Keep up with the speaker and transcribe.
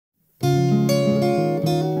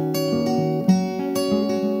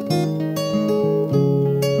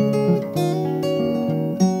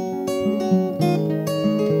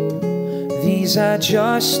These are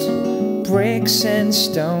just bricks and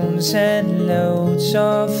stones and loads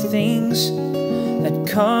of things that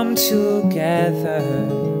come together.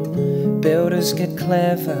 Builders get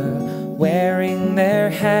clever, wearing their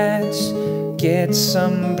hats, get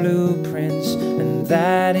some blueprints, and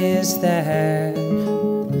that is that.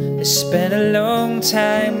 They spend a long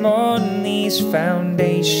time on these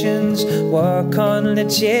foundations, work on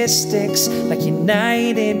logistics like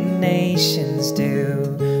United Nations do.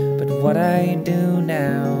 But what I do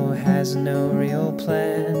now has no real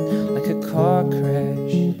plan, like a car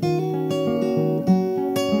crash.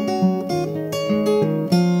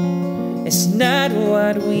 It's not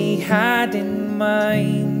what we had in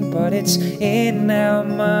mind, but it's in our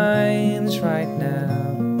minds right now.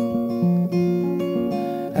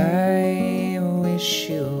 I wish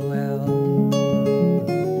you well.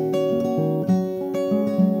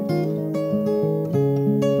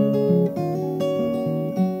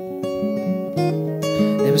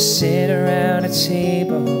 They would sit around a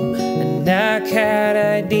table and knock out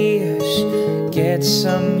ideas, get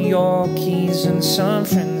some Yorkies and some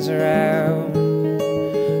friends around,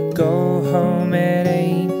 go home at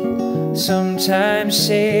 8, sometimes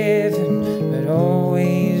 7, but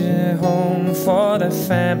always at home for the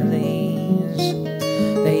families.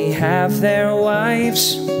 They have their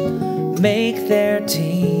wives make their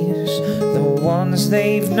teas, the ones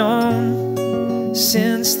they've known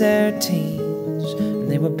since their teens, and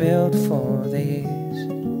they were built for this.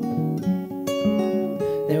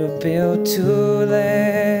 They were built to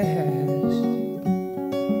last.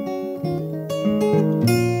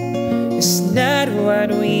 It's not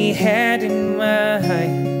what we had in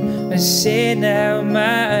mind, but it's in our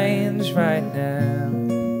minds right now.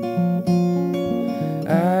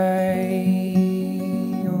 I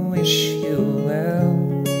wish you well.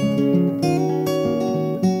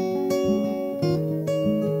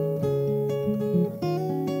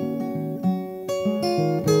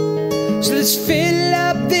 So let's fill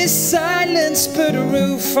up this silence, put a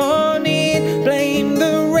roof on it, blame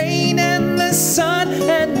the rain and the sun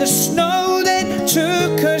and the snow that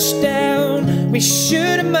took us down. We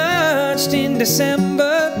should have marched in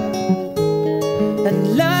December,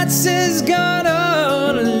 and lots has gone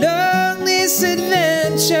on along this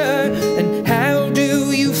adventure. And how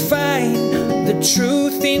do you find the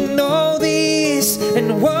truth in all this?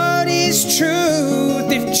 And what is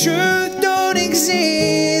truth if truth don't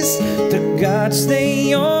exist? The gods,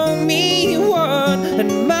 they only want,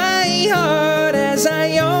 and my heart as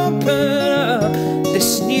I open up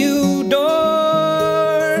this new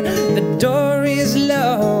door. The door is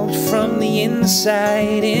locked from the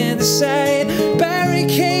inside,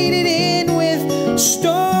 barricaded in with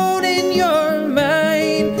stone in your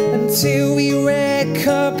mind. Until we wreck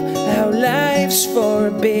up our lives for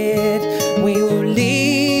a bit, we will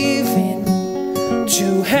live in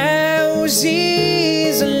 2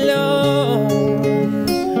 houses alone.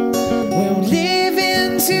 We'll live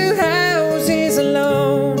in 2 houses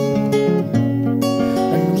alone,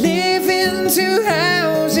 and live in 2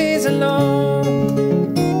 houses alone.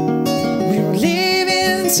 We'll live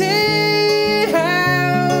in 2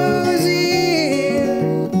 houses.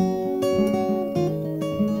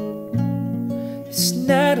 It's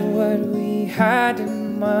not what we had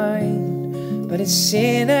in mind, but it's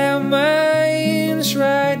in our mind.